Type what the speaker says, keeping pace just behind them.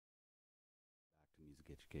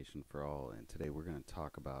Music Education for All, and today we're going to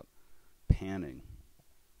talk about panning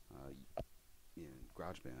in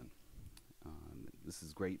GarageBand. This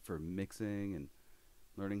is great for mixing and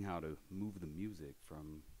learning how to move the music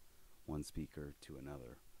from one speaker to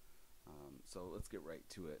another. So let's get right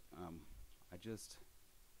to it. I just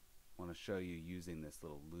want to show you using this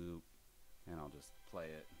little loop, and I'll just play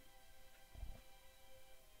it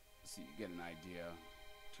so you get an idea.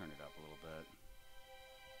 Turn it up a little bit.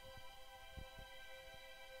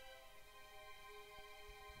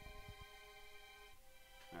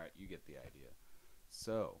 Alright, you get the idea.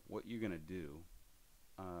 So what you're going to do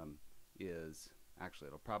is, actually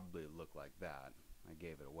it'll probably look like that. I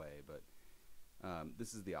gave it away, but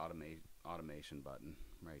this is the automation button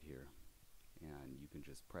right here. And you can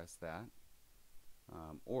just press that,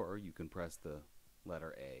 or you can press the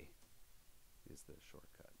letter A is the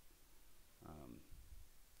shortcut.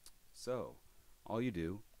 So all you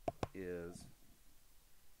do is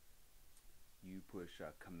you push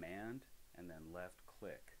Command and then left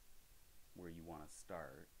click where you want to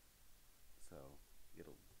start. So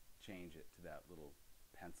it'll change it to that little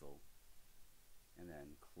pencil, and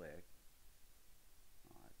then click.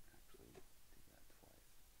 Oh, I actually did that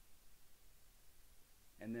twice.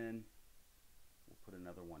 And then we'll put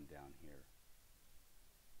another one down here.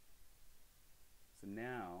 So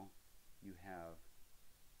now you have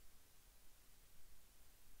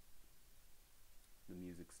the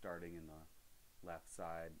music starting in the left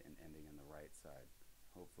side and ending in the right side.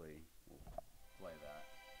 Hopefully we'll play that.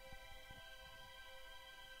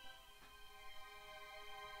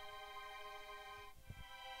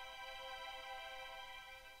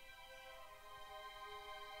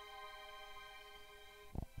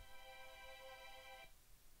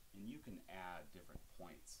 And you can add different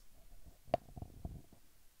points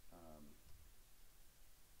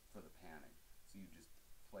for the panning. So you just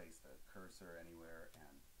place the cursor anywhere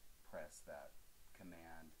and press that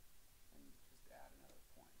command and just add another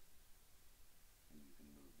point. And you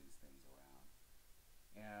can move these things around.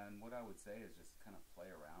 And what I would say is just kind of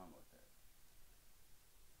play around with it.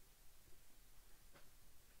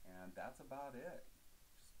 And that's about it.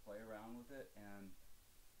 Just play around with it, and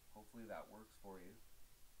hopefully that works for you.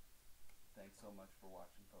 Thanks so much for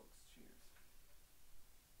watching, folks. Cheers.